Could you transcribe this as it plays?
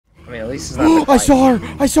least it's not. I saw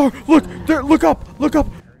her! I saw her! Look! There! Look up! Look up!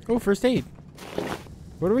 Oh, first aid.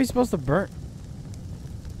 What are we supposed to burn?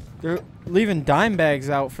 They're leaving dime bags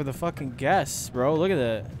out for the fucking guests, bro. Look at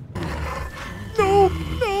that. No!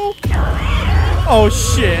 No! Oh,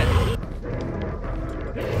 shit!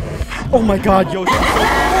 Oh my god, yo,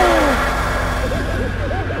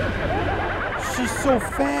 she's so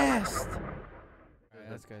fast. Alright,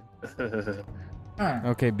 that's good.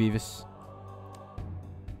 Okay, Beavis.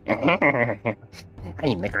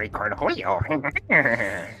 I'm the great Cornholio.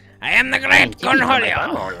 I am the great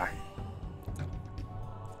Cornholio.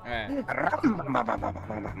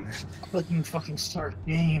 Clicking fucking start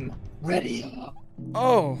game. Ready.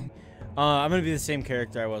 Oh. I'm gonna be the same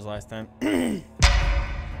character I was last time.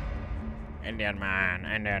 Indian man,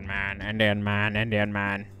 Indian man, Indian man, Indian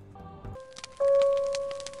man.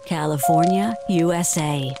 California,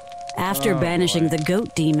 USA. After banishing the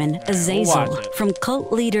goat demon, Azazel, from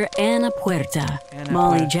cult leader Ana Puerta,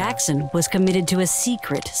 Molly Jackson was committed to a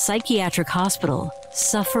secret psychiatric hospital,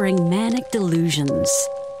 suffering manic delusions.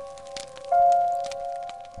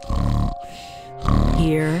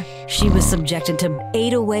 Here, she was subjected to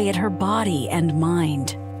eat away at her body and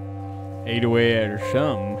mind. Ate away at her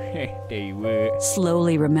some. They were.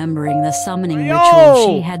 Slowly remembering the summoning ritual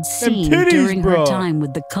she had seen during her time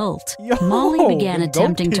with the cult, Molly began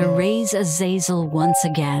attempting to raise Azazel once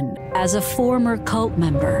again. As a former cult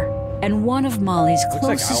member and one of Molly's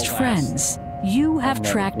closest friends, you have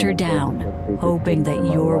tracked her down, hoping that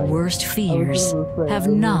your worst fears have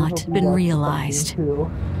not been realized.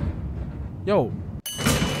 Yo,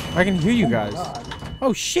 I can hear you guys.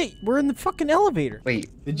 Oh shit, we're in the fucking elevator. Wait,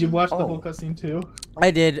 did you watch the whole cutscene too? I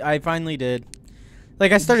did. I finally did.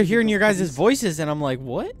 Like, I started hearing your guys' voices, and I'm like,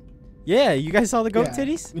 what? Yeah, you guys saw the goat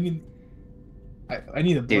titties? We need. I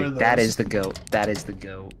need a blur. Dude, that is the goat. That is the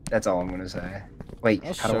goat. That's all I'm gonna say. Wait,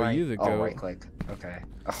 I'll how show do I? you the goat. Right click. Okay.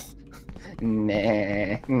 Oh.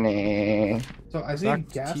 Nah, nah. So I see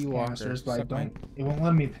gas canisters, but it won't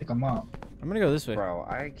let me pick them up. I'm gonna go this way. Bro,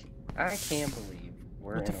 I can't believe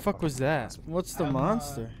we're what the fuck was that? What's the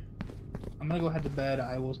monster? I'm gonna go head to bed.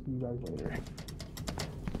 I will see you guys later.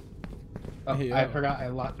 Oh, I forgot I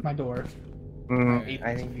locked my door.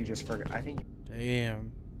 I think you just forgot. I think.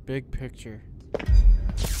 Damn, big picture.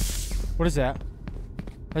 What is that?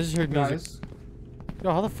 I just heard music.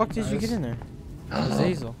 Yo, how the fuck did you get in there?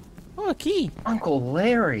 Azazel. Oh, a key. Uncle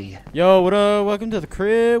Larry. Yo, what up? Welcome to the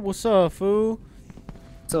crib. What's up, fool?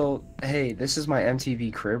 So, hey, this is my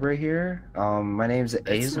MTV crib right here. My name's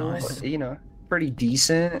Azazel. Nice. You know, pretty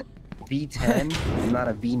decent. V10. I'm not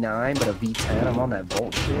a V9, but a V10. I'm on that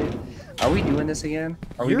Volt shit. Are we doing this again?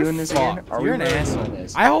 Are we doing this again? Are You're we an really asshole. doing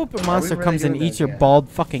this? I hope a monster comes and eats your bald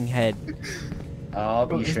fucking head.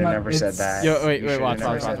 Oh, you should have never said that. Yo, wait, watch.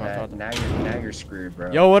 Now you're screwed,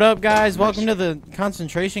 bro. Yo, what up, guys? Welcome to the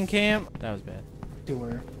concentration camp. That was bad.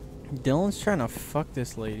 Door. Dylan's trying to fuck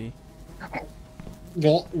this lady.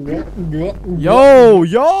 Yo!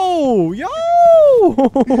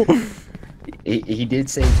 He did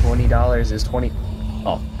say $20 is 20.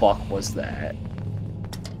 Oh fuck, was that?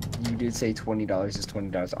 You did say $20 is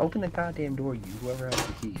 $20. Open the goddamn door, you whoever has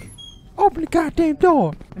the key. Open the goddamn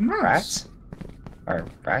door. Rats? Are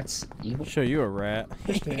rats evil? Show you a rat.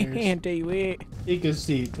 And they wait. Take a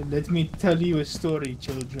seat. Let me tell you a story,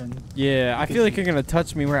 children. Yeah, I feel like you're gonna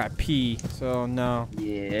touch me where I pee, so no.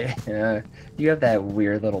 Yeah, you have that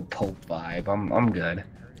weird little Pope vibe. I'm good.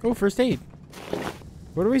 Oh, first aid.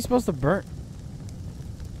 What are we supposed to burn?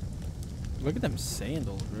 Look at them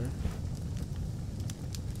sandals, bro.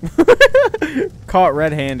 Caught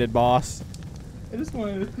red-handed, boss. I just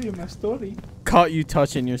wanted to tell you my story. Caught you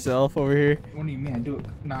touching yourself over here. What do you mean? I do it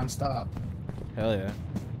non-stop. Hell yeah.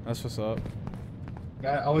 That's what's up.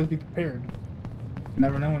 Gotta always be prepared.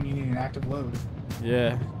 Never know when you need an active load.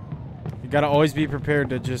 Yeah. You gotta always be prepared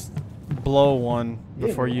to just blow one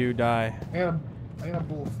before you die. I got a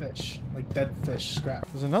bowl of fish. Like dead fish scrap.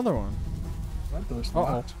 There's another one. That door's Uh-oh.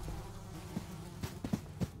 locked.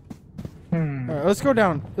 Alright, let's go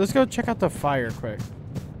down. Let's go check out the fire quick.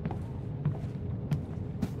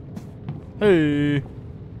 Hey.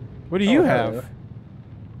 What do you have?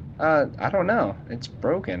 I don't know. It's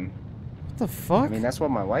broken. What the fuck? I mean, that's what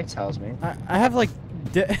my wife tells me. I have like...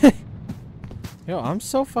 Yo, I'm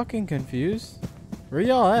so fucking confused. Where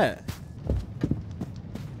y'all at?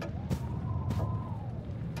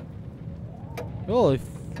 Holy...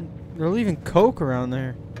 They're leaving coke around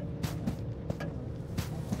there.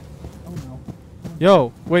 Oh no.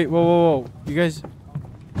 Yo, wait, whoa. You guys...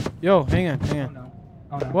 Yo, hang on.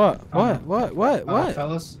 Oh no. Oh no. What?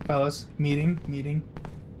 Fellas, meeting.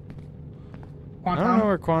 I don't know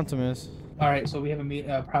where Quantum is. All right, so we have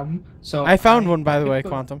a problem. So I found one, by the way, picked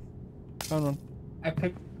up- Quantum. Found one. I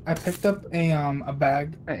picked up a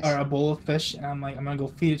bag Nice. or a bowl of fish, and I'm gonna go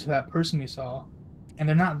feed it to that person we saw, and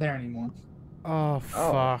they're not there anymore. Oh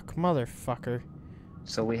fuck, motherfucker.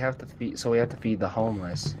 So we have to feed. So we have to feed the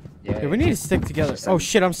homeless. Yeah. Yeah, we need to stick together. Oh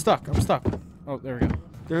shit, I'm stuck. I'm stuck. Oh, there we go.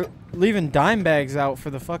 They're leaving dime bags out for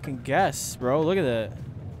the fucking guests, bro. Look at that.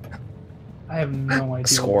 I have no idea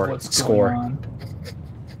Score. what's Score. going on.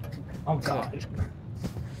 Oh god.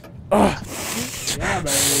 Ugh. Yeah,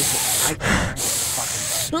 baby.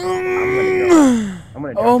 I'm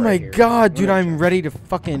gonna Oh jump my right here. god, dude, gonna I'm jump. ready to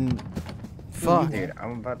fucking fuck. Dude,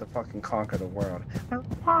 I'm about to fucking conquer the world. I'm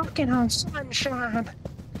walking on sunshine.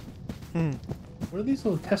 What are these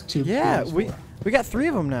little test tubes? Yeah, for? we got 3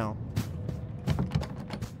 of them now.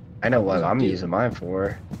 I know what I'm using mine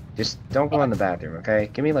for. Just don't go in the bathroom, okay?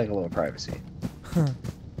 Give me like a little privacy.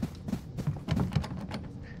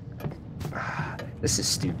 This is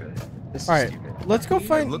stupid. This is All right, stupid. let's go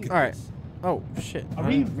find. Look at All right. this. Oh shit. Are I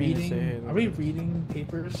we didn't mean to say, hey, reading? look. Are we reading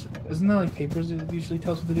papers? Isn't there like papers that usually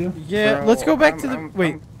tell us what to do? Yeah, Bro, let's go back to the I'm-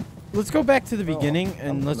 wait. I'm- Let's go back to the Bro, beginning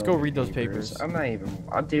and I'm let's go familiar read those with papers. I'm not even.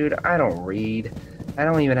 Dude, I don't read. I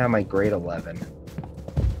don't even have my grade 11.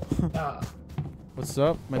 What's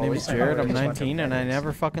up? My Well, name at is least I know Jared. where I'm each one 19 and I is.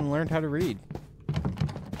 never fucking learned how to read.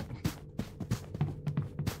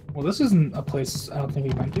 Well, this isn't a place I don't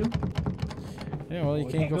think we went to. Yeah, well, you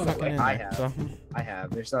Well, can't go can't go fucking that in way. I there. have. So. I have.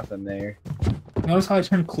 There's nothing there. Notice how I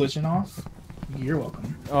turned collision off? You're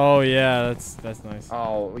welcome. Oh yeah, that's nice.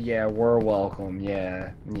 Oh yeah, we're welcome.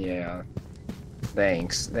 Yeah, yeah.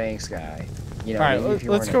 Thanks, guy. You know, Alright, maybe if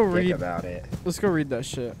you let's weren't go a dick read- about it. Let's go read that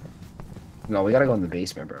shit. No, we gotta go in the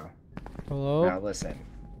basement, bro. Hello. Now listen,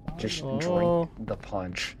 just Hello? drink the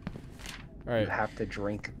punch. All right. You have to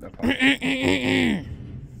drink the punch.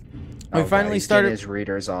 We finally started. His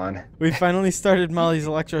readers on. We finally started Molly's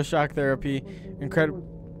electroshock therapy. Incredible.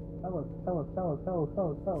 Tell us.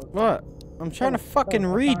 What? I'm trying to fucking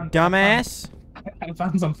I read, found- dumbass. I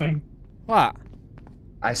found something. What?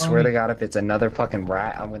 I swear to God, if it's another fucking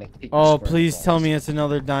rat, I'm gonna kick you Oh, square in the please tell balls. me it's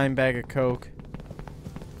another dime bag of coke.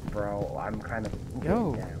 Bro, I'm kind of.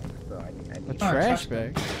 Yo. down, so I A need trash trash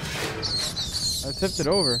bag. I tipped it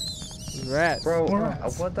over. Rats. Bro,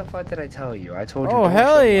 Rats. what the fuck did I tell you? I told you. Oh don't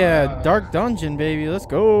hell show- yeah! Dark dungeon, baby. Let's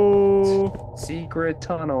go. Secret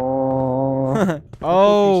tunnel.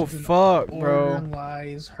 Oh She's an fuck, Order bro.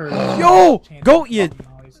 lies her. Yo! chance Goat of yid!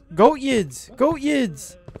 fucking lies. Goat yids! Goat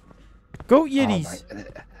yids! Goat Oh, yiddies!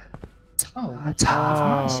 Oh,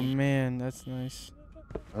 Oh man, that's nice.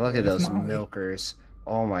 Look at those Molly. milkers.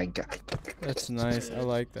 Oh my God. That's nice. I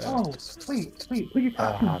like that. oh, wait, put your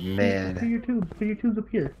Oh, tubes. man. Put your tubes up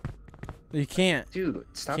here. You can't. Dude,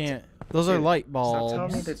 stop. Can't. Those are Dude, light Stop bulbs.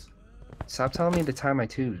 telling me to. Stop telling me to tie my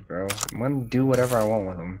tubes, bro. I'm gonna do whatever I want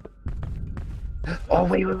with them. Oh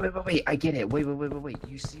wait! I get it. Wait!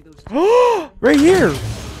 You see those? Right here!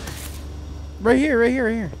 Right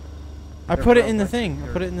here. I They're put it brown in the ones. thing. I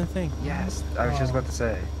put it in the thing. Yes, I was just about to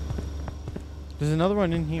say. There's another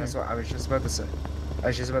one in here. That's what I was just about to say.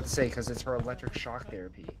 Because it's for electric shock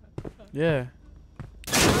therapy. Yeah.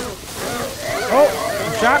 Oh!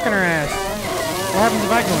 I'm shocking her ass. What happens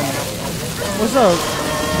if I go in there? What's up?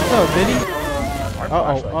 What's up, Biddy? Our Uh-oh,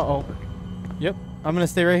 flashlights uh-oh. work. Yep. I'm gonna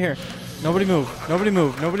stay right here. Nobody move. Nobody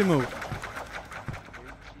move. Nobody move.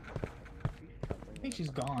 I think she's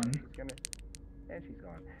gone. And she's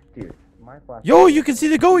gone. Dude, my flashlight. Yo, you can see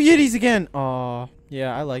the goat yiddies again. Aw.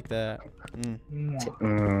 Yeah, I like that.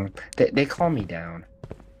 Mwah. They calm me down.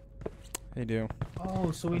 They do.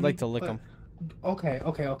 Oh, so we I'd like need to lick put- them. Okay.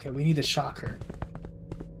 We need to shock her.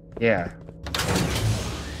 Yeah.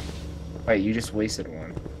 Wait, you just wasted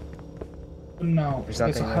one. No. There's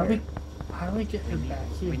Okay, so nothing how do we get her back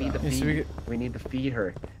here? We need to though? Yeah, so feed. We need to feed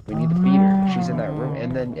her. We need to feed her. She's in that room,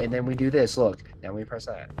 and then we do this. Look, now we press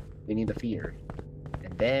that. We need to feed her,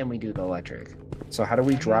 and then we do the electric. So how do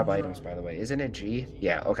we drop items? By the way, isn't it G?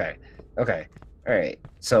 Yeah. Okay. All right.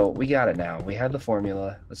 So we got it now. We have the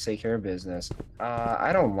formula. Let's take care of business.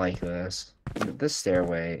 I don't like this. This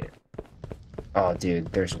stairway. Oh,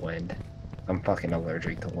 dude, there's wind. I'm fucking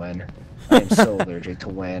allergic to wind. I'm so allergic to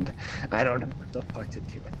wind. I don't know what the fuck to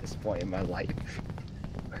do at this point in my life.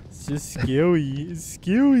 It's just scary. It's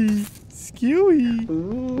scary. Scary.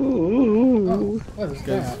 Oh, what is Guys,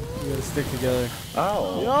 that? we gotta stick together.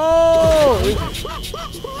 Oh.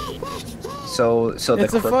 Yo! So the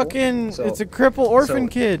It's a cripple- fucking. so- It's a cripple orphan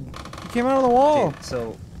so- kid. He came out of the wall. Dude,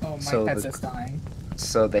 so Oh, my So headset's dying.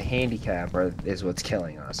 the handicap is what's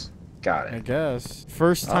killing us. Got I it. guess.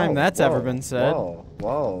 First time Oh, that's ever whoa, been said.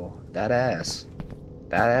 Whoa, that ass.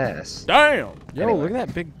 Damn. Yo, Anyway. look at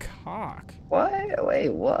that big cock. What? Wait,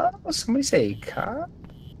 what? Somebody say cop?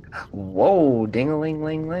 Whoa,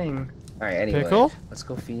 ding-a-ling-ling-ling. All right, anyway, Pickle? let's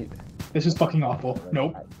go feed. This is fucking awful.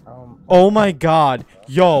 Nope. Oh my god.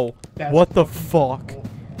 Yo, That's what the fucking fuck? awful.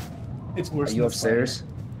 It's worse Are than you the upstairs?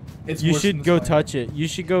 spider. It's You worse than should the go spider. touch it. You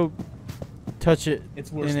should go touch it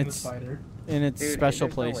It's worse in than the its spider. in its Dude, special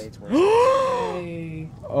there's no way place. it's worse. Hey.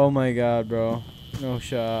 Oh my god, bro. No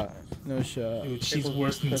shot. No shot. Dude, she's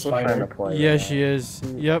worse than the Pickle trying to spider. play Yeah, right she now. is.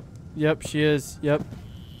 Yep. Yep, she is. Yep.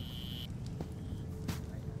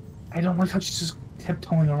 I don't like how she's just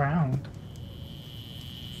tiptoeing around.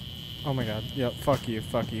 Oh my god. Yep. Fuck you.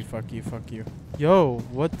 Fuck you. Fuck you. Fuck you. Yo,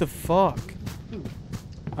 what the fuck? Dude,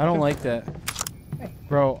 I don't like that. Hey.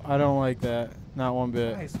 Bro, I don't like that. Not one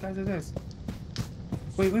bit. guys are this.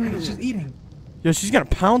 Wait, it's just eating. Yo, she's gonna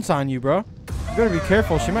pounce on you, bro. You better be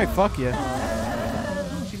careful. She might fuck you.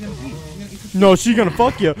 She's gonna eat. She's gonna eat the No, she gonna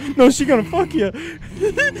fuck you. No, she gonna fuck you.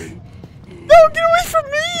 No, get away from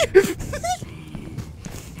me!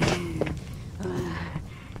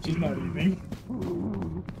 She's not eating.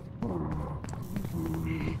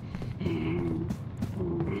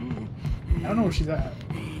 I don't know where she's at.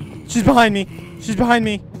 She's behind me. She's behind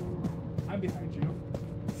me. I'm behind you.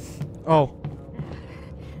 Oh.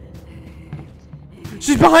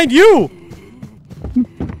 She's behind you!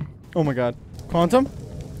 Oh my god. Quantum?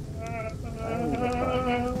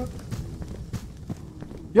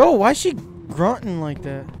 Yo, why is she grunting like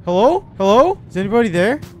that? Hello? Hello? Is anybody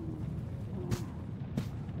there?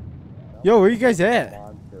 Yo, where you guys at?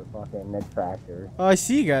 Monster fucking attractor. Oh, I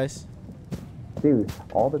see you guys. Dude,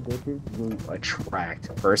 all the bitches you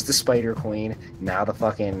attract. First the Spider Queen, now the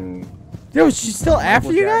fucking... Yo, she's still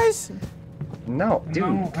after you guys? No, dude,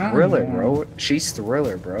 No, I don't Thriller, know. bro. She's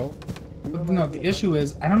Thriller, bro. But no, the issue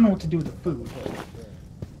is I don't know what to do with the food.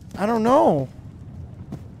 I don't know.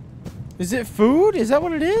 Is it food? Is that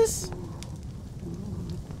what it is?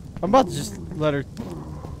 I'm about to just let her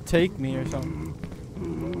take me or something.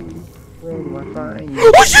 Where do I find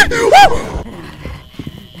you? Oh shit! Oh!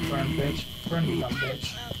 Run, bitch. Run, you dumb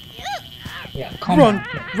bitch. Yeah, calm Run,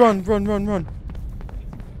 down. run.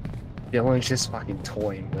 Dylan's just fucking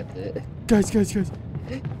toying with it. Guys.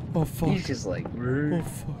 Oh fuck. He's just like... Oh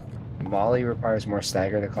fuck. Molly requires more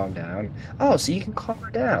stagger to calm down. Oh, so you can calm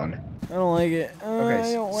her down. I don't like it. Okay,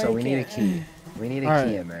 I don't so like we need a it. key. We need a All key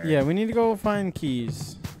right. in there. Yeah, we need to go find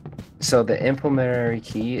keys. So the implementary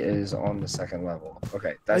key is on the second level.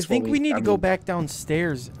 Okay, that's I think what we need I to go mean, back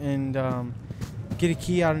downstairs and get a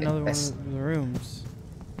key out of another one It's- of the rooms.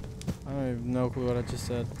 I have no clue what I just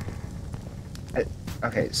said.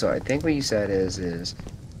 Okay, so I think what you said is,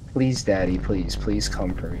 please, Daddy, please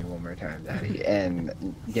come for me one more time, Daddy, and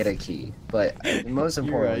get a key. But most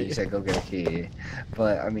importantly, you right. said go get a key.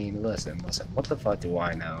 But I mean, listen, what the fuck do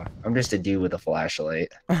I know? I'm just a dude with a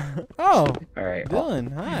flashlight. Oh, All right,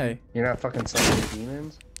 Dylan, hi. you're not fucking summoning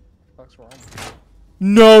demons. What's wrong?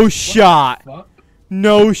 No shot. Fuck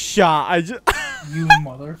No shot. I just. you,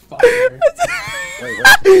 motherfucker. Wait,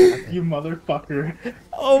 what? You motherfucker.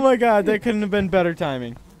 Oh my god, that couldn't have been better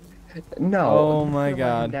timing. No. Oh we my could've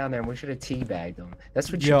let him God. down there, and we should have teabagged him.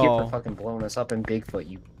 That's what you get Yo. for fucking blowing us up in Bigfoot,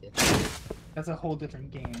 you bitch. That's a whole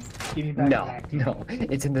different game. Getting back to No, acting. no,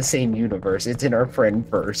 it's in the same universe. It's in our friend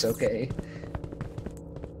verse, okay?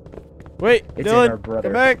 Wait, It's in Dylan, our brother.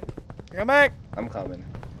 come back. Come back. I'm coming.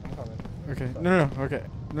 I'm coming. Okay, no, okay.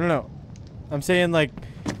 No. I'm saying, like,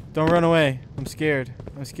 don't run away. I'm scared.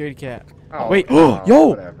 I'm a scaredy cat. Oh, Wait, oh, yo!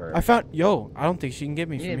 whatever. I found, I don't think she can get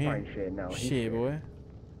me He from didn't here. find shit, no. He's Shit, scared. boy.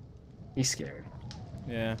 He's scared.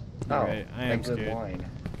 Yeah, Oh, you're right. I am that good scared. wine.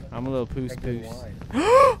 I'm a little poos That good poos.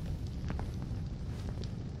 wine.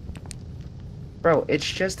 Bro, it's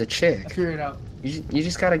just a I chick. figured it out. You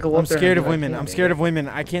just gotta go I'm up there. scared and of be like, women. "Hey, I'm baby." scared of women.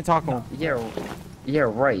 I can't talk to them. Yeah,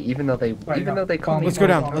 right. Even though they call me. Let's go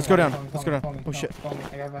down. Let's go down. Let's go down. Oh, shit.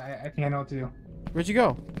 I think I know what to do. Where'd you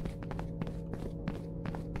go?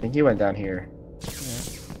 I think you went down here.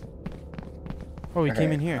 Oh, he Okay,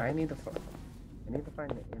 came in here. I need to find the inventory.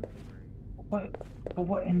 What? But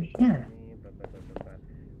what in here?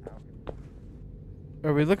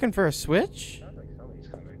 Are we looking for a switch? Sounds like somebody's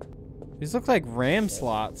coming. These look like RAM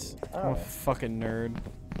slots. I'm Oh. a fucking nerd.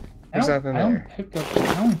 There's I nothing only there.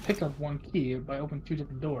 picked up one key, but I opened 2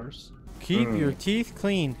 different doors. Keep your teeth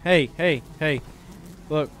clean. Hey.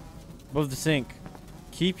 Look, above the sink.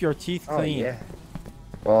 Keep your teeth Oh clean. yeah.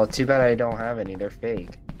 Well, too bad I don't have any. They're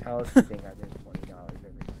fake. How else do you think I did $20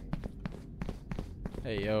 every night?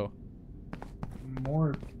 Hey, yo.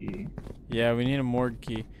 More key. Yeah, we need a morgue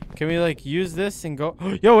key. Can we, like, use this and go?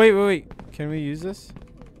 Yo, wait. Can we use this?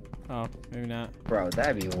 Oh, maybe not. Bro,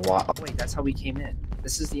 that'd be wild. Wait, that's how we came in.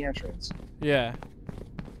 This is the entrance. Yeah.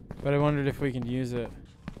 But I wondered if we can use it.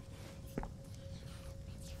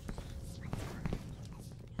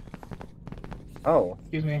 Oh.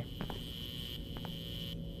 Excuse me.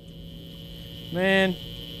 Man.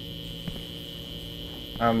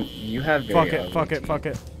 You have very Fuck it, ugly fuck it, teeth. fuck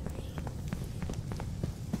it.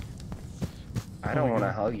 I Oh don't my want to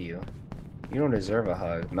God. hug you. You don't deserve a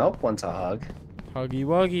hug. Milk wants a hug. Huggy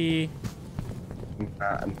wuggy.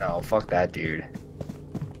 No, fuck that dude.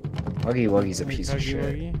 Huggy Wuggy's a piece of Huggy shit.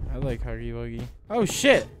 Wuggy? I like Huggy Wuggy. Oh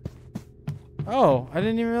shit! Oh, I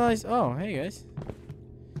didn't even realize. Oh, hey guys.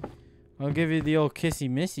 I'll give you the old kissy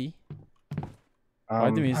missy.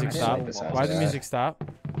 Why'd the music I didn't stop? like the sound Why'd of the that. music stop?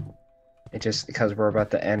 It just because we're about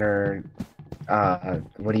to enter.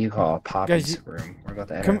 What do you call it? Poppy's Guys, room. We're about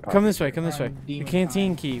to enter. Come this way, Poppy's come this way. I'm The demon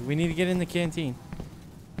canteen time. key. We need to get in the canteen.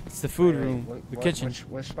 It's the food Wait, room. The kitchen.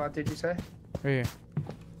 Which spot did you say? Right here.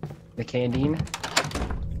 The canteen?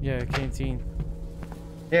 Yeah, canteen.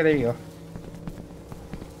 Yeah, there you go.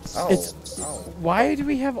 Oh, It's- oh. Why do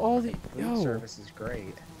we have all the... Food Yo. service is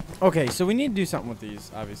great. Okay, so we need to do something with these,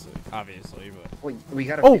 obviously, but... Wait, we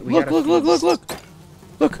gotta. Oh, we look, gotta look, look, feed- look, look!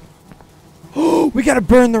 Look! Oh, we gotta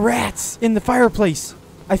burn the rats in the fireplace,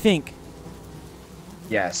 I think.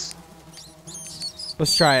 Yes.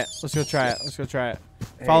 Let's try it. Let's go try it. Let's go try it.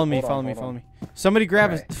 Hey, Follow me, hold on, follow me, hold follow on. me. Somebody grab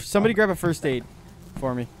Alright. somebody grab a first aid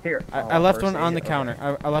for me. Here. I left first one on aid? the counter.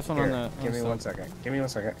 Okay. I left one Here, on the... give me stove. 1 second. Give me 1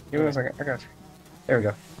 second. Give me 1 second. I got you. There we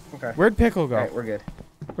go. Okay. Where'd Pickle go? Alright, we're good.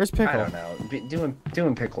 Where's I Pickle? don't know.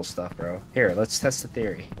 Doing pickle stuff, bro. Here, let's test the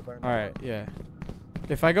theory. Alright, yeah.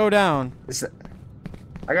 If I go down...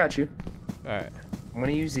 I got you. Alright. I'm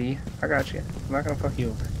gonna use Z. I got you. I'm not gonna fuck you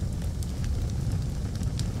over.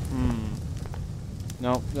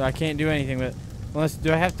 No, I can't do anything with it. Unless,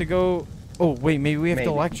 do I have to go... Oh, wait, maybe we have to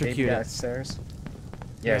Maybe electrocute it. downstairs.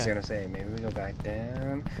 Yeah, I was Yeah. gonna say, maybe we go back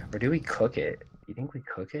down. Or do we cook it? You think we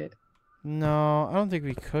cook it? No, I don't think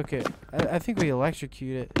we cook it. I think we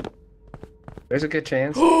electrocute it. There's a good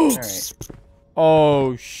chance. Alright.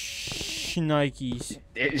 Oh, shnikes.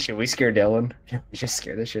 Should we scare Dylan? Should we just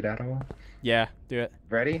scare the shit out of him? Yeah, do it.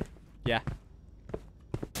 Ready? Yeah.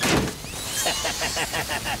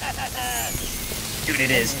 Dude,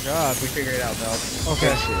 it is. Oh my god. We figured it out, Mel. Okay.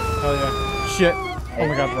 Good shit. Hell yeah. Shit. Oh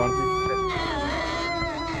my god,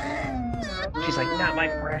 run. She's like, not my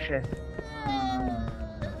precious.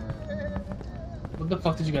 What the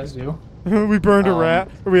fuck did you guys do? We burned a rat.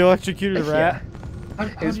 Or we electrocuted a rat.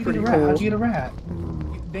 How'd was you get pretty a rat? cool. How'd you get a rat?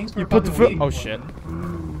 Thanks for You put the fucking foot. waiting Oh for shit. me.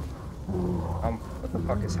 What the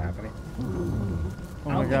fuck is happening?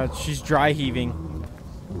 Oh my god, she's dry heaving.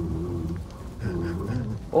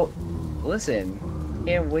 Well, listen.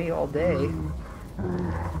 Can't wait all day.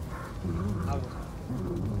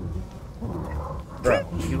 Bro,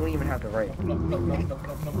 you don't even have to write.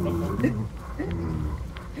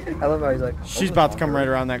 I love how he's like. She's about to come right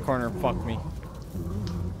around that corner and fuck me.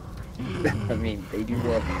 I mean, they do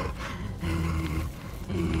love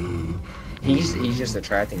you. He's just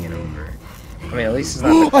attracting it over. I mean, at least it's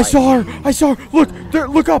not. I saw her! I saw her! Look! There!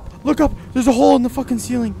 Look up! Look up! There's a hole in the fucking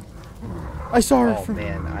ceiling. I saw her Oh from.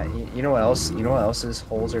 man, you know what else? You know what else his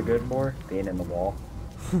holes are good for? Being in the wall.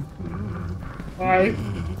 Alright.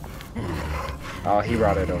 Oh, he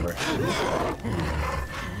brought it over.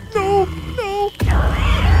 No! No!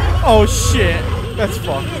 Oh shit! That's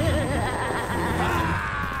fucked.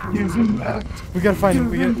 Give him back. We gotta find him.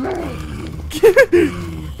 We Give him gotta. back.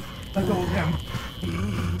 Let go of him.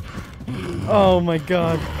 Oh my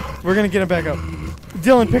god. We're gonna get him back up.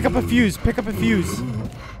 Dylan, pick up a fuse. Pick up a fuse.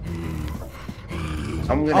 I'm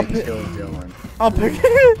I'll gonna pick- kill Dylan. I'll pick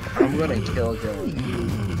it. I'm gonna kill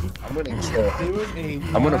Dylan. I'm gonna kill him. There was a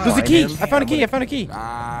I'm gonna There's a find key. him. I found a key. I found a key.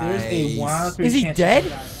 There's a 1 Is he dead?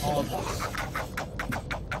 Oh,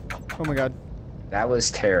 Oh my god. That was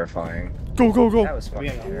terrifying. Go, go, That go. was fucking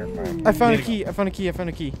Yeah. terrifying. I found a There you key. I found a key. I found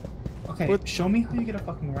a key. okay, What? show me how you get a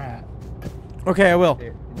fucking rat. Okay, I will.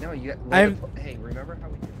 Dude, no, you got. I'm- Hey, remember how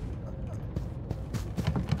we did?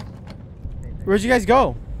 Where'd you guys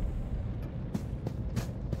go?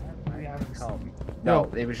 We haven't Come.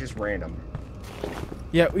 No, it was just random.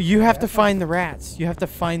 Yeah, you have to find the rats. You have to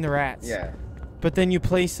find the rats. Yeah. But then you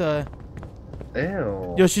place a...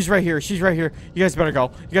 Ew. Yo, she's right here. She's right here. You guys better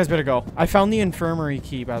go. You guys better go. I found the infirmary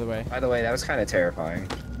key, by the way. By the way, that was kind of terrifying.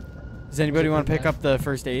 Does anybody want to pick up the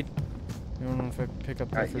first aid? You don't know if I pick up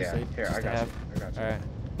the first Yeah. aid? Here, Just I to got you. have. I got you. Alright.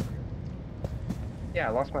 Yeah,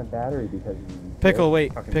 I lost my battery because you. Pickle,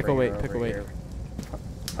 wait. fucking Pickle, bring wait. her Pickle, over wait. here.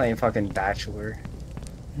 Playing fucking Bachelor.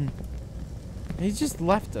 He just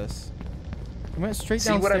left us. He went straight See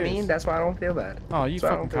downstairs. what I mean? That's why I don't feel bad. Oh, you That's why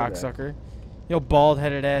I fucking don't feel bad. cocksucker. Yo,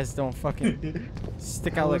 bald-headed ass don't fucking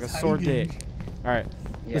stick out like a was sore hiding. dick. Alright.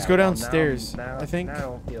 Let's go downstairs. Now, I think. Now I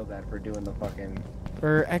don't feel bad for doing the fucking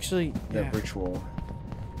Or actually, the yeah. ritual.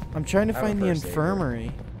 I'm trying to I have a find the first aid,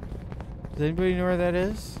 infirmary. Does anybody know where that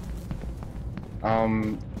is?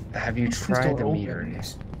 Have you This tried door the meter?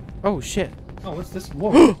 Mm. Oh shit! Oh, what's this?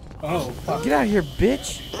 Whoa. Oh, fuck. Get out of here,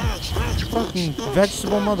 bitch! Fucking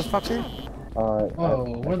vegetable motherfucker! Oh,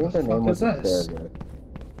 what the fuck is this?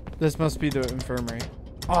 This must be the infirmary.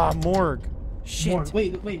 Ah, morgue. Shit. More.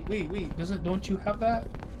 Wait. Don't you have that?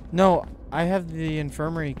 No, I have the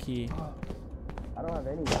infirmary key. I don't have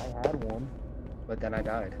any. I had one, but then I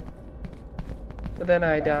died. But then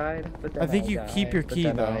I died. But then I think you keep your key,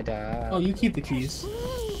 but then though. I died. Oh, you keep the keys.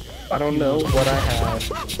 I don't know what I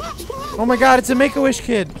have. Oh my god, it's a Make-A-Wish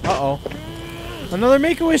kid! Uh-oh. Another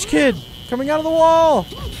Make-A-Wish kid! Coming out of the wall!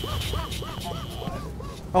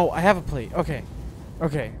 Oh, I have a plate. Okay.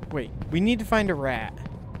 Okay, wait. We need to find a rat.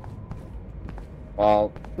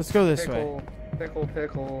 Well, Let's go this way.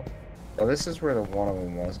 pickle. Oh, this is where the one of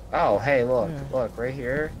them was. Oh, hey, look, Yeah. look, right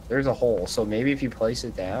here. There's a hole. So maybe if you place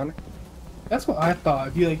it down. That's what I thought.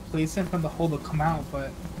 If you like place it from the hole to come out,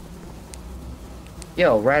 but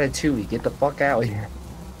Yo, Ratatouille, get the fuck out of here.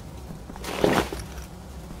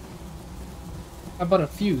 how about a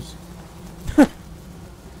fuse?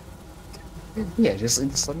 Yeah,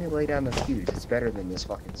 just let me lay down the fuse. It's better than this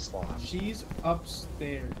fucking sloth. She's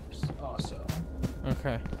upstairs also.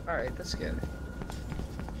 Okay. Alright, that's good.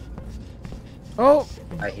 Oh!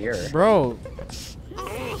 I hear her. Bro,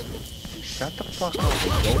 Shut the fuck up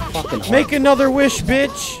and go fucking home. make another wish,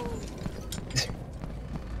 bitch!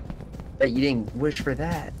 But you didn't wish for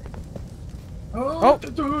that. Oh.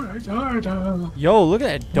 Yo, look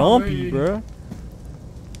at that dumpy, bro.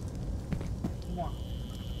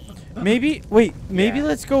 Maybe, wait, maybe Yeah.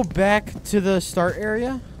 let's go back to the start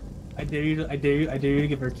area? I dare you to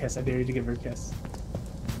give her a kiss. I dare you to give her a kiss.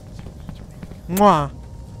 Mwah.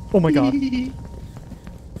 Oh my god.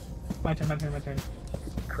 My turn.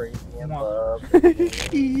 Crazy in Mwah. love.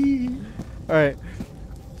 Alright.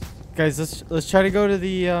 Guys, let's try to go to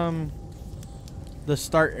the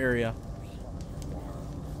start area.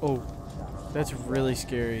 Oh. That's really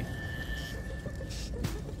scary.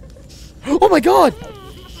 Oh my god!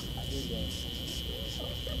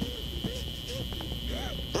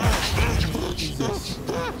 Jesus.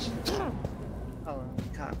 Oh,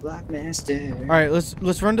 God, Black Master. Alright,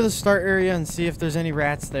 let's run to the start area and see if there's any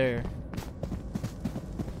rats there.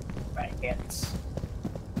 Rackets.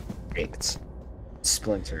 It's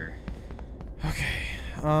Splinter. Okay.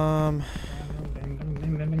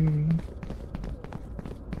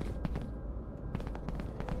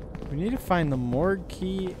 We need to find the morgue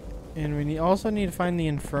key, and we also need to find the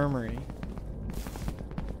infirmary.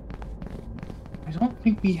 I don't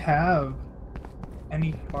think we have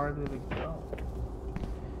any farther to go.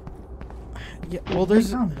 Yeah, well, there's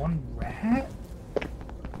We found one rat.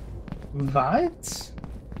 What?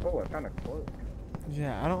 Oh, I found a quote.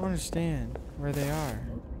 yeah, I don't understand where they are.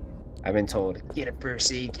 I've been told, get a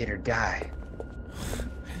first aid kit or die.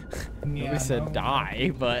 We said no.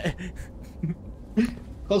 die, but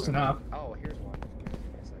Close enough. Oh, here's one. Give me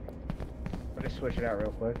a second. Let me switch it out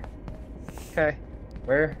real quick. Okay.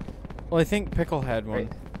 Where? well, I think Pickle had one.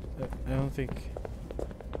 Right. I don't think.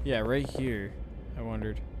 Yeah, right here. I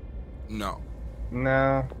wondered. No.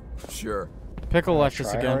 No. Sure. Pickle Not left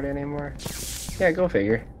us try hard again. anymore. Yeah, go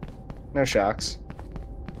figure. No shocks.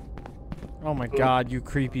 Oh my god, you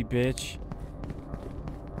creepy bitch.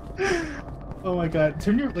 Oh my god.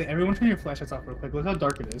 Everyone turn your flashlights off real quick. Look how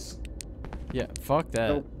dark it is. Yeah, fuck that.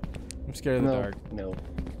 Nope. I'm scared of the No. dark. No.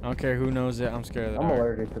 I don't care who knows it. I'm scared of the I'm dark.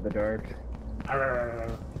 allergic to the dark.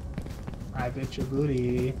 I bet your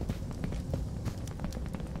booty.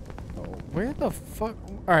 Oh. Where the fuck?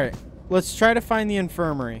 All right, let's try to find the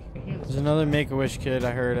infirmary. There's another Make-A-Wish kid.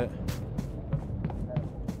 I heard it.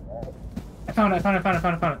 I found it.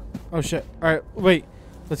 Oh shit! All right, wait.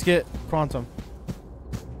 Let's get Quantum.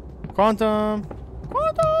 Quantum.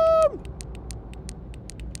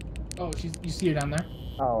 Oh, you see her down there?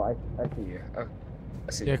 Oh, I see you. Oh,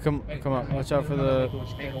 I see Yeah, you. come up. Watch out for the.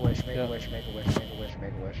 Make a wish, make Yeah. a wish, make a wish, make a wish,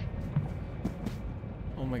 make a wish.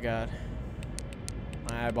 Oh my god.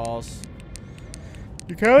 My eyeballs.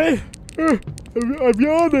 You coming? I'm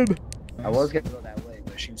yawning. I was gonna go that way,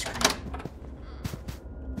 but she was creepy.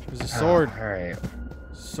 There's a sword. Alright.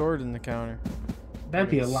 Sword in the counter. That'd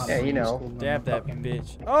be a lot. Yeah, more you know. useful than Dab that fucking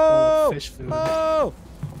bitch. bowl Oh! of fish food. Oh!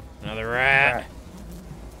 Another rat.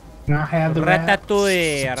 Can I have the rat?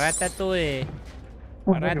 Ratatouille. Ratatouille.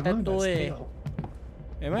 Oh, look at Ratatouille. his tail.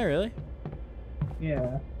 Am I really?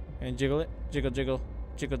 Yeah. And jiggle it. Jiggle, jiggle.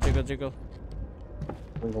 Jiggle, jiggle, jiggle.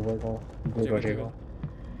 Wiggle, wiggle. Jiggle, Wiggle, jiggle.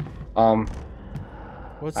 jiggle.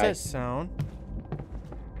 What's that sound?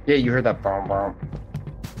 Yeah, you heard that bomb bomb.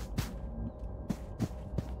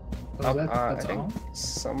 Oh, I that's think all?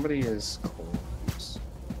 somebody is close.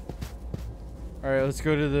 Alright, let's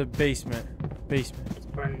go to the basement.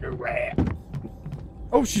 Under wrap.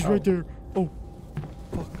 Oh, she's right there. Oh.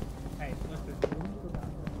 Hey,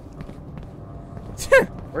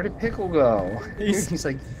 Where did Pickle go? He's- He's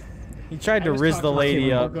like, He tried to I just riz talked the to lady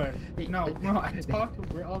him, up. we're good. No, I talked to him.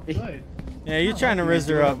 We're all good. Yeah, you're trying to riz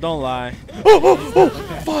her up. Don't lie. Oh,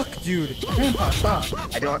 fuck, dude. Grandpa,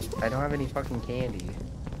 stop. I don't have any fucking candy.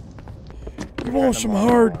 You want some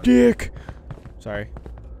hard dick? Sorry.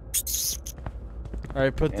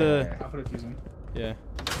 Alright, put the... I'll put it fusing. Yeah.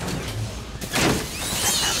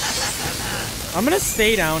 I'm gonna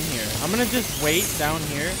stay down here. I'm gonna just wait down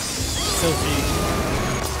here till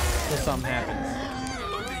something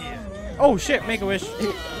happens. Oh shit, make a wish.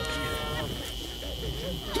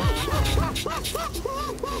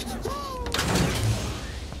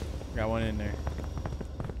 Got one in there.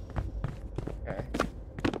 Okay.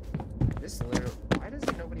 This literally. Why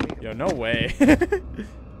doesn't nobody make Yo, no way.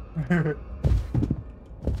 I'm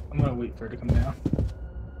gonna wait for it to come down.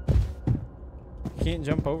 Can't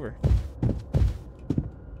jump over.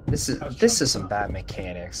 This is some bad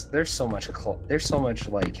mechanics. There's so much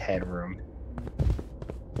like headroom.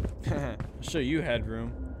 I'll show you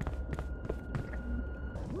headroom.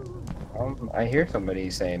 I hear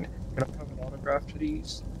somebody saying, "Can I have an autograph to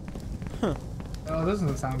these?" Oh, this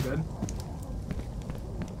doesn't sound good.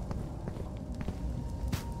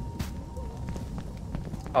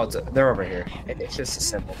 Oh, they're over here. It's just a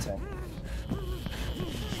simple thing.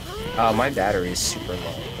 My battery is super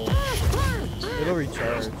low. Holy shit. It'll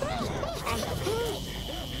recharge.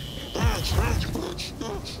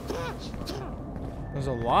 There's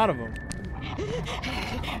a lot of them.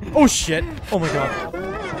 Oh shit! Oh my god.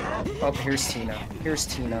 Oh, here's Tina. Here's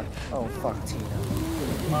Tina. Oh, fuck Tina.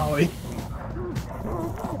 Molly.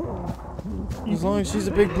 As long as she's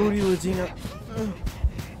a big booty Latina.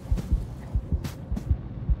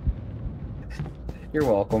 You're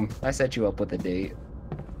welcome. I set you up with a date.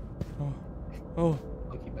 Oh.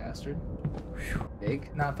 Lucky bastard.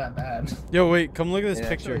 Big? Not that bad. Yo, wait, come look at this Yeah,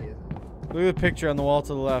 picture. actually, Look at the picture on the wall to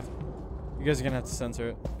the left. You guys are gonna have to censor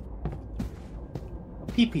it.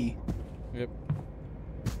 PP. Yep.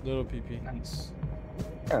 Little PP. Nice.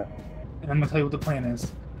 Yeah. And I'm gonna tell you what the plan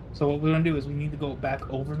is. So what we're gonna do is we need to go back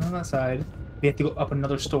over on that side. We have to go up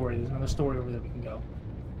another story. There's another story over there we can go.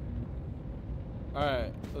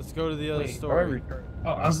 Alright, let's go to the other Wait, story. Oh,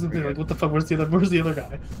 I was gonna be like, what the fuck? Where's the other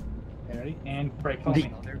guy? Okay, ready? And break. Call The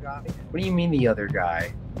me. other guy? What do you mean the other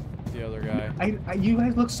guy? The other guy. You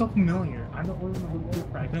guys look so familiar. I don't really know who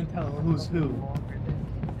you're. I couldn't tell who's who.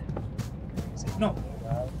 No.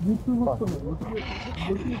 You two look familiar.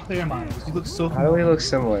 Look at your player models. You look so How familiar. do we look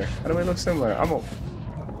similar? How do we look similar? Dylan?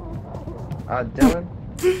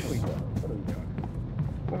 What are we doing?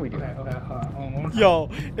 What are we doing? Okay, hold on, one more time. Yo,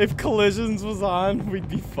 if collisions was on, we'd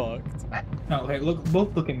be fucked. No, okay,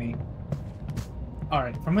 both look at me.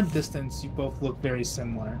 Alright, from a distance, you both look very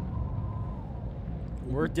similar.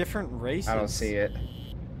 We're different races. I don't see it.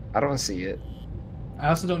 I don't see it. I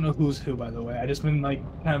also don't know who's who, by the way. I just been, like,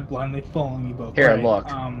 kind of blindly following you both. Here, Alright, look.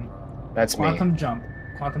 That's Quantum me. jump.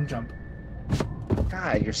 Quantum jump.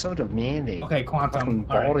 God, you're so demanding. Okay, quantum. Fucking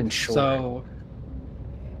bald Alright, and short. so,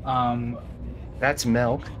 That's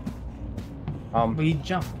Melk. we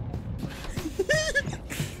jump.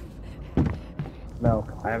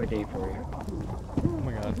 Melk, I have a date for you. Oh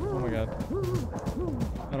my god. Oh my god.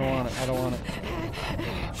 I don't want it. I don't want it.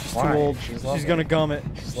 She's Why? too old. She's She's lovely. gonna gum it.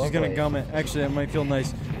 She's She's gonna lovely. gum it. Actually, that might feel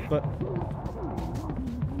nice. But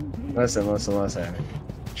Listen.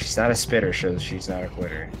 She's not a spitter, so she's not a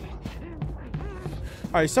quitter.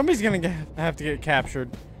 alright, somebody's gonna have to get captured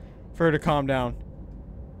for her to calm down.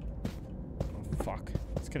 Oh, fuck.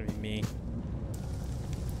 It's gonna be me.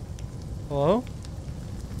 Hello?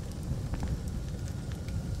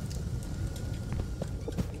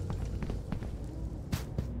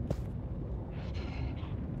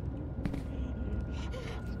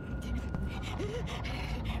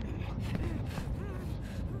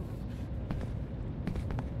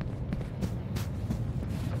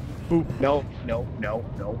 Boop. No.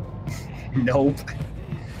 Nope.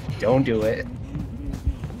 Don't do it.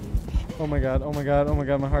 Oh my god, oh my god, oh my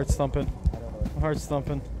god, my heart's thumping. My heart's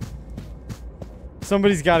thumping.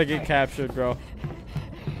 Somebody's gotta get captured, bro.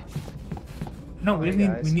 No, we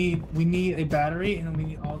Alright, need guys. we need a battery, and then we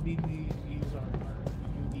need all the use our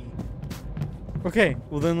UV. Okay,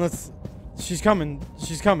 well then let's... She's coming.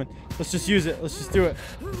 She's coming. Let's just use it. Let's just do it.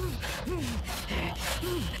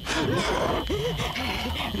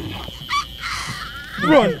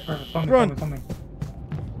 Run! Run! Coming.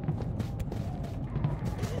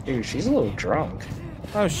 Dude, she's a little drunk.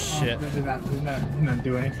 Oh shit. Did not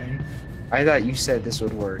do anything. I thought you said this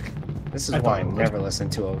would work. This is why I never listen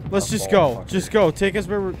to a. Let's just go. Just go. Take us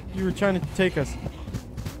where you were trying to take us.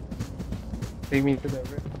 Take me to that.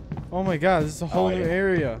 Oh my god, this is a whole new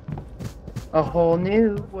area. A whole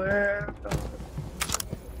new world.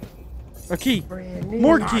 A key. Brand new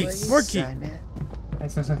More key. place. More key.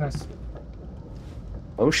 Nice.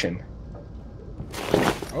 Ocean.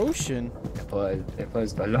 Ocean. It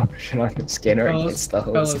puts the lotion on the skin or it gets the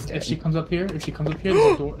hose. Fellas, if she comes up here, there's a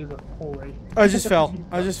door, there's a hole right here. I just fell.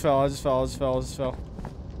 I just fell.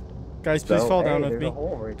 Guys, please fall down with me.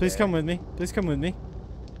 Please come with me. Please come with me.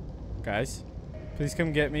 Guys, please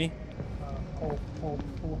come get me. Hole.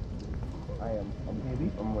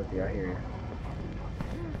 I'm with you. I hear you.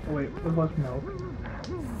 Oh wait, what about Melk?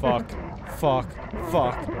 Fuck.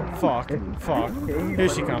 Here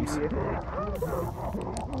she comes.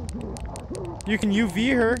 You can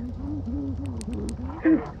UV her.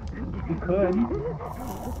 You could.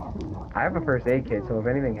 I have a first aid kit, so if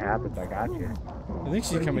anything happens, I got you. I think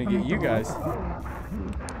she's coming to get you guys.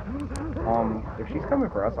 If she's coming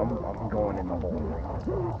for us, I'm going in the hole.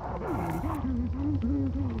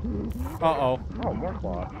 Uh-oh. Oh, more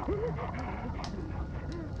claw.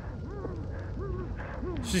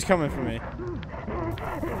 She's coming for me. She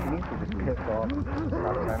needs to just piss off. Stop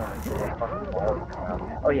trying to make the fucking balls come out.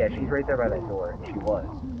 Oh yeah, she's right there by that door. She was.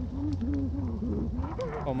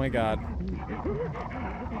 Oh my god.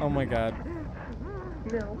 Oh my god.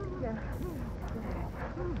 No. Yeah.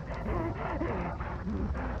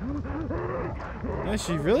 Yeah,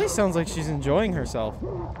 she really sounds like she's enjoying herself.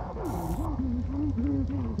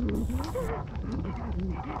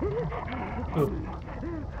 Ooh.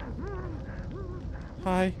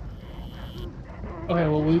 Hi. Okay,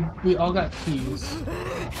 well we all got keys.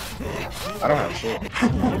 I don't have shit.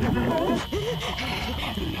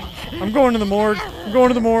 I'm going to the morgue.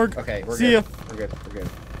 Okay, we're See good. ya. We're good.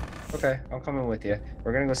 Okay, I'm coming with you.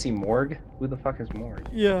 We're gonna go see Morgue. Who the fuck is Morgue?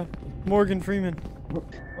 Yeah, Morgan Freeman.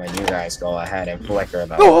 When you guys go ahead and flicker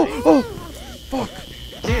the Oh, fuck.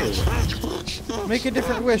 Dude. Make a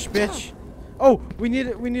different wish, bitch. Oh, we need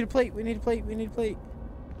a plate.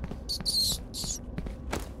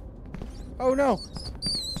 Oh no.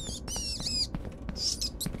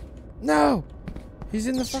 No. He's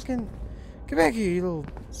in the fucking. Get back here, you little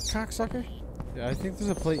cocksucker. Yeah, I think there's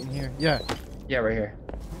a plate in here. Yeah. Yeah, right here.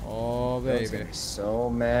 Oh He's baby. gonna be so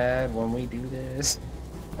mad when we do this.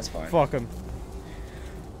 That's fine. Fuck him.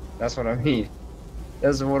 That's what I mean.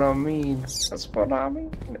 Alright,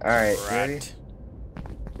 ready?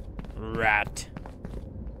 Rat.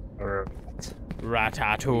 Rat.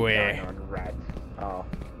 Ratatouille. Rat. Oh.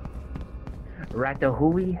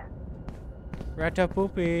 Ratatouille?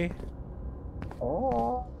 Ratapoopy.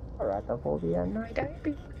 Oh. Rataphobia night.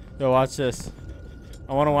 Yo, watch this.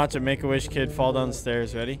 I want to watch a Make-A-Wish kid fall down the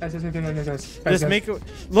stairs. Ready? Guys. This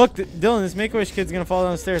Look, Dylan, this Make-A-Wish kid's gonna fall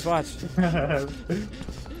down the stairs. Watch.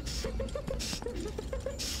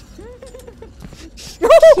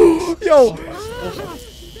 Yo!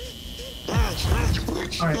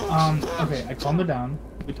 Alright, okay, I calmed her down.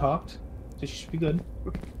 We talked, so she should be good.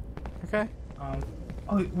 Okay.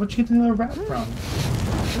 Oh, where'd you get the rat from?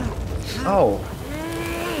 Oh.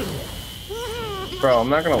 Bro, I'm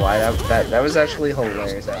not gonna lie, that was actually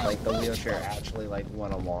hilarious that like the wheelchair actually like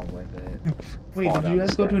went along with it. Wait, did you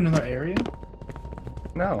guys go to another area?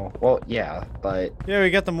 No. Well, yeah, but Yeah,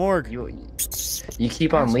 we got the morgue. you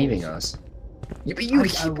keep on leaving us. Yeah, but you keep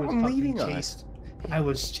was on fucking leaving us. chased. I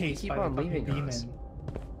was chased Keep by on the fucking leaving us. demon.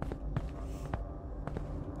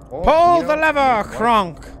 Well, Pull you know, the lever, what?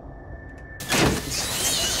 Kronk.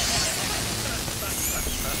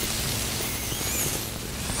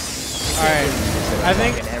 Alright, I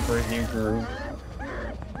think. Fucking Emperor's New Groove.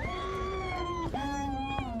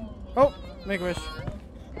 Oh, Make-A-Wish.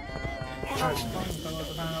 Alright,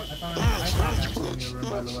 fellas, I found actually in your room,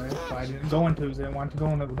 by the way. So I didn't go into it because I didn't want to go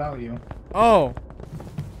in it without you. Oh.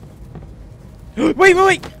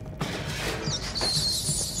 Wait!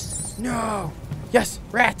 No. Yes,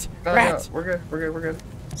 rat. No, Rat. no, we're good.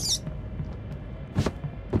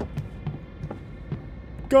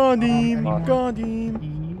 Gandhi. Keys.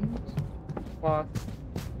 What?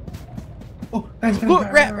 Oh, guys,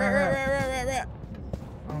 Look, rat. fuck.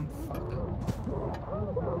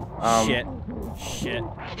 Shit.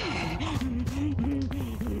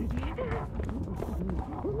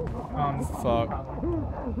 Fuck.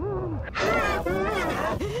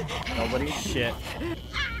 Nobody? Shit.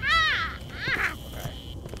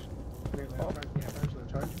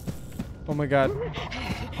 Oh my god.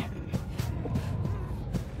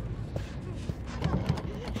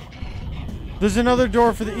 There's another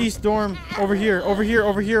door for the east dorm. Over here. Over here.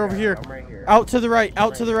 Over here. Over here. I'm right here. Out to the right.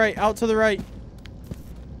 Out to the right. Out to the right.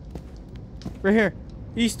 Right here.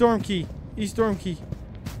 East dorm key. East dorm key.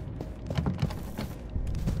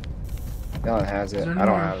 No one has it. Is there I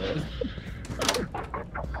don't any have it.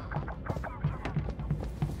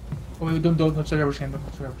 Oh wait, don't touch the rubber chamber. Don't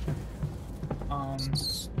touch the rubber chamber.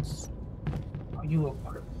 Oh, you little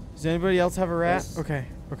fucker. Does anybody else have a rat? Yes. Okay.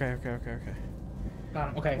 Okay. Got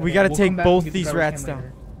him. Okay. We okay, gotta we'll take come back both and get the these garbage rats can down.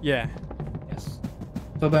 later. Yeah. Yes.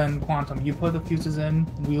 So then, Quantum, you put the fuses in.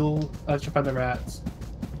 We'll electrify the rats.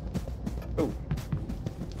 Oh.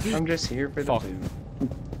 I'm just here for the Fuck. food.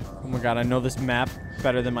 Oh my god, I know this map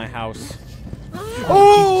better than my house.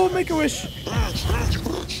 Oh, make a wish.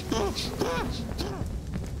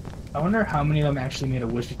 I wonder how many of them actually made a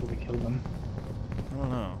wish before we killed them. I don't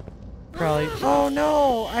know. Probably. Oh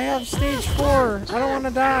no, I have stage 4. I don't want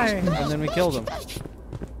to die. And then we killed him.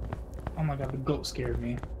 Oh my god, the goat scared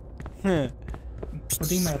me.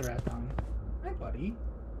 Putting my rat down. Hi, buddy.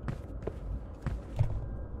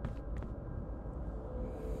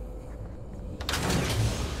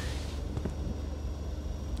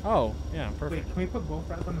 Oh, yeah, perfect. Wait, can we put both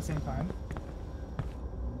rats on the same time?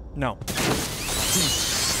 No.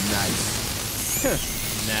 Nice.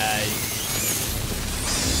 Nice.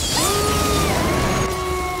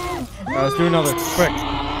 Let's do another. Quick.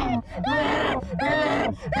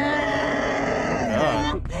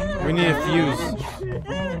 God. We need a fuse.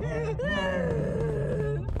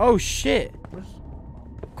 Oh shit.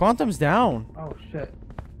 Quantum's down. Oh shit.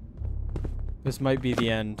 This might be the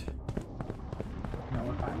end. No,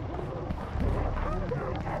 we're fine.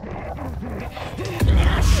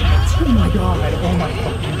 Oh my god. Oh my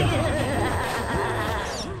fucking god.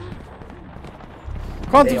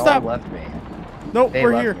 Quantum, They all stop. left me. Nope, They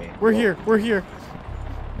we're left here. me. We're here. We're here.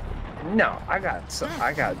 No, I got.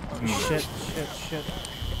 Shit.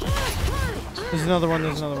 There's another one.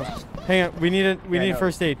 There's another one. Hang on. We need a. We Yeah, I need know.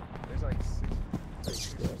 first aid. There's like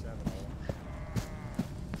 6 or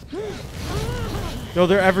 7. Yo,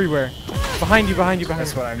 they're everywhere. Behind you. Behind you. Behind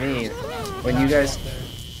That's you. what I mean. When you guys.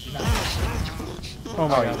 Oh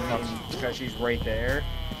my Oh, god. you mean because she's right there.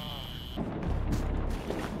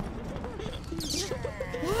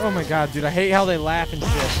 Oh my god, dude. I hate how they laugh and shit.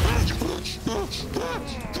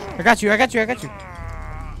 I got you. I got you. I got you.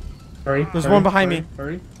 Hurry. There's hurry, one behind hurry, me.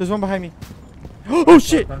 Hurry. There's one behind me. Oh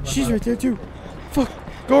shit! Run, run, She's run. right there too. Fuck!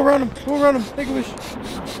 Go around him. Go around him. Make a wish.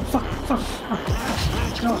 Fuck.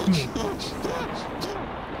 Not me.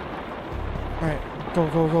 All right.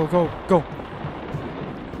 Go.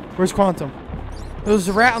 Where's Quantum? There's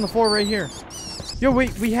a rat on the floor right here. Yo,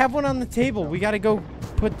 wait. We have one on the table. We gotta go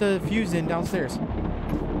put the fuse in downstairs.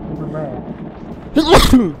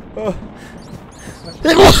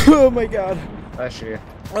 Oh my god. Bless you.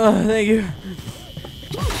 Thank you.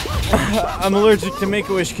 I'm allergic to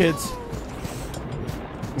Make-A-Wish kids.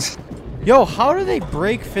 Yo, how do they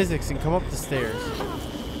break physics and come up the stairs?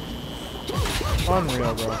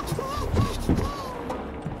 Unreal, bro.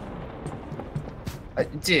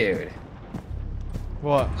 Dude.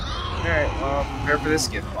 What? Alright, well, prepare for this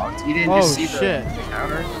get fucked. You didn't Oh, just see shit. the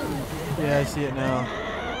counter? Yeah, I see it now.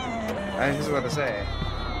 I was just about to say.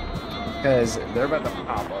 Because they're about to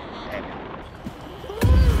pop up. And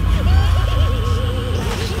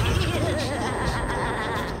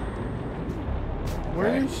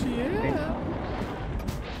Where is she at?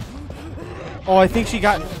 Oh, I think she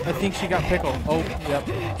got Pickle. Oh, yep.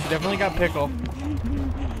 She definitely got Pickle.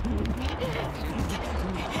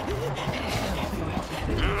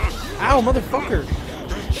 Ow, motherfucker!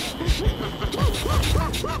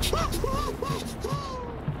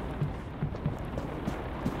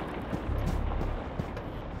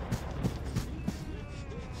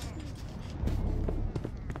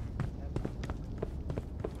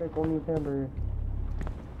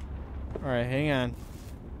 Alright, hang on.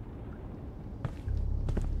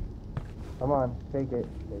 come on, take it.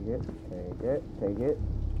 Take it.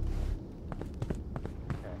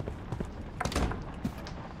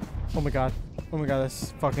 Oh my god,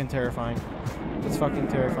 that's fucking terrifying. That's fucking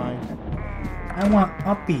terrifying. I want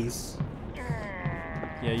uppies.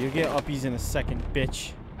 Yeah, you'll get uppies in a second,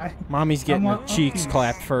 bitch. I Mommy's getting her want cheeks uppies.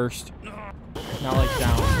 clapped first. Not like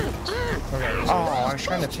down. Okay. Oh, I was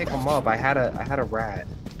trying to pick them up. I had a rat.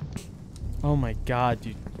 Oh my god,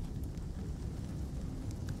 dude.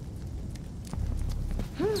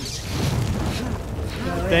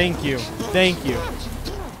 Thank you.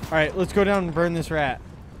 Alright, let's go down and burn this rat.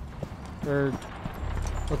 Or,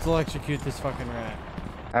 let's electrocute this fucking rat.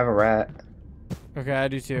 I have a rat. Okay, I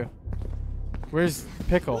do too. Where's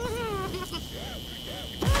Pickle?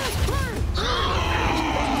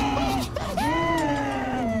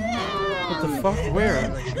 What the fuck? Where?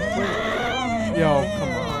 Yo, come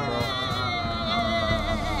on, I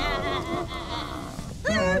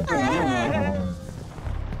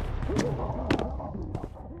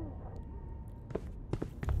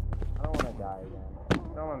don't want to die again.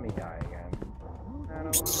 Don't let me die again. I don't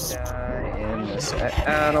want to die in this.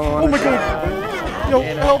 I don't want oh my to god! Yo,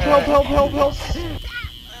 help!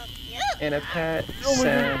 In a pet Oh my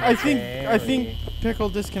god! I think Pickle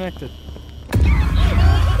disconnected.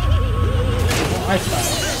 I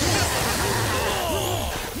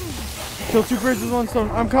kill 2 birds with 1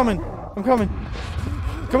 stone. I'm coming.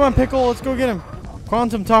 Come on, Pickle. Let's go get him.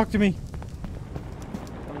 Quantum, talk to me.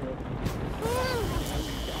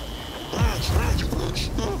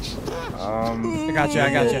 I got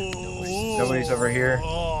you. Nobody's over here.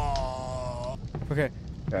 Okay.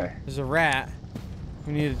 There's a rat.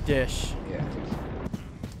 We need a dish. Yeah.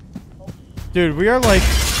 Dude, we are like...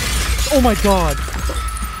 Oh my god.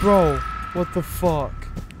 Bro, what the fuck?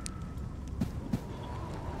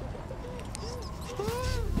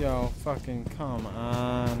 Yo, fucking come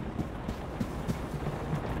on.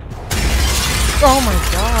 Oh my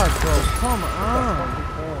god, bro, come on.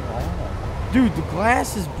 Dude, the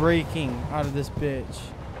glass is breaking out of this bitch.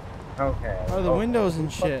 Okay. Out of the windows and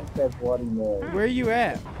shit. Where are you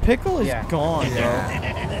at? Pickle is gone, bro.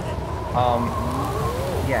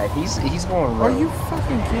 Yeah, he's going rogue. Are you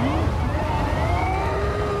fucking kidding me?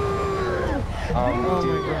 Oh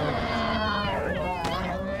dude. my god.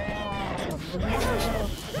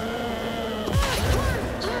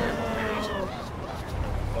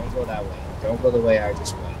 Don't go that way. Don't go the way I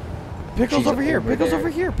just went. Pickle's over here. Pickle's there. over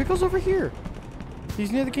here. Pickle's over here.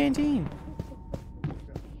 He's near the canteen.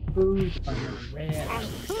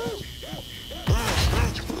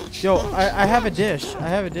 Yo, I have a dish. I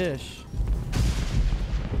have a dish.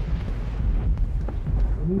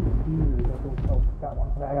 I'm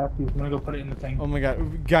gonna go put it in the thing. Oh my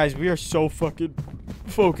god. Guys, we are so fucking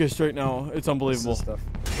focused right now. It's unbelievable.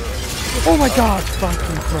 Oh my god.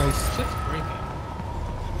 Fucking Christ. Shit's breaking.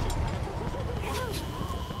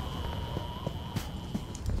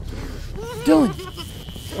 Dylan.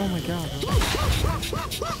 Oh my god.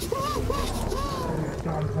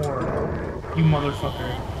 You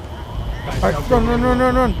motherfucker. Alright, run.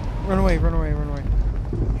 Run away.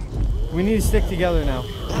 We need to stick together now.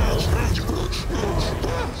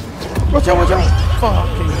 Watch out.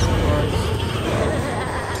 Fucking Christ.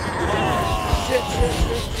 Shit.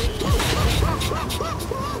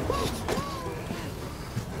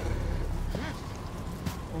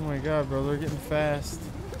 Oh my god, bro, they're getting fast.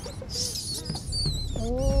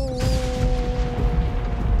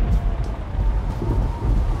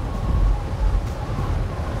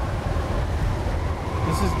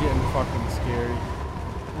 This is getting fucking scary.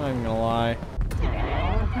 I'm not even gonna lie.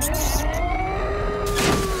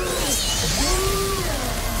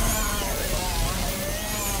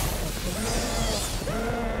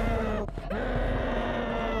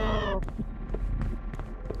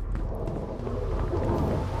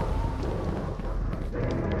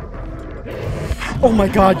 Oh my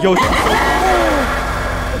god, yo.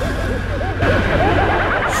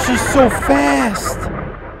 She's so fast.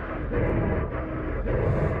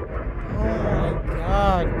 Oh my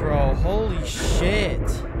god, bro. Holy shit.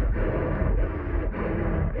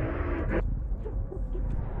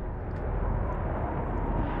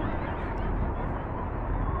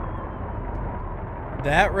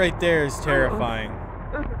 That right there is terrifying.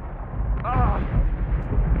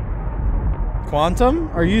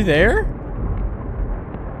 Quantum, are you there?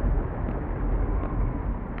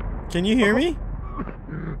 Can you hear me?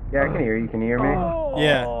 Yeah, I can hear you. Can you hear me?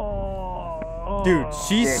 Yeah. Dude,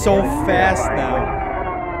 she's so fast now.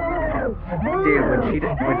 Dude, when you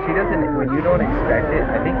don't expect it,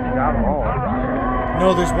 I think you got them all.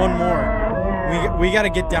 No, there's one more. We gotta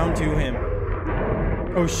get down to him.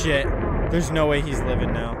 Oh shit. There's no way he's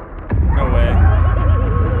living now. No way.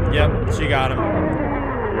 Yep, she got him.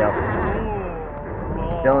 Yep.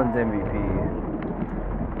 Dylan's MVP.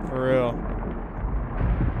 For real.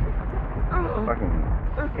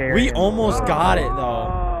 Fucking We almost got it though.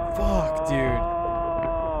 Fuck, dude.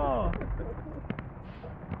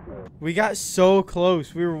 We got so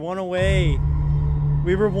close. We were 1 away.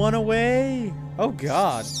 Oh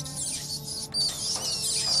god.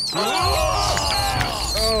 Oh.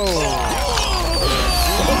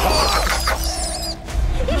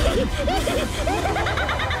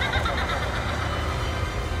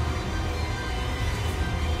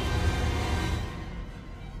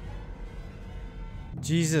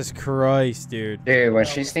 Jesus Christ, dude. Dude, when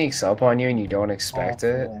she sneaks up on you and you don't expect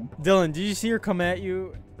it. Dylan, did you see her come at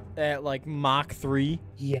you at like Mach 3.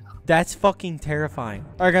 Yeah. That's fucking terrifying.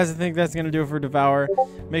 All right, guys, I think that's going to do it for Devour.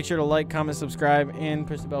 Make sure to like, comment, subscribe, and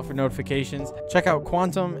push the bell for notifications. Check out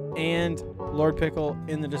Quantum and Lord Pickle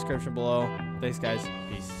in the description below. Thanks, guys.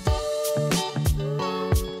 Peace.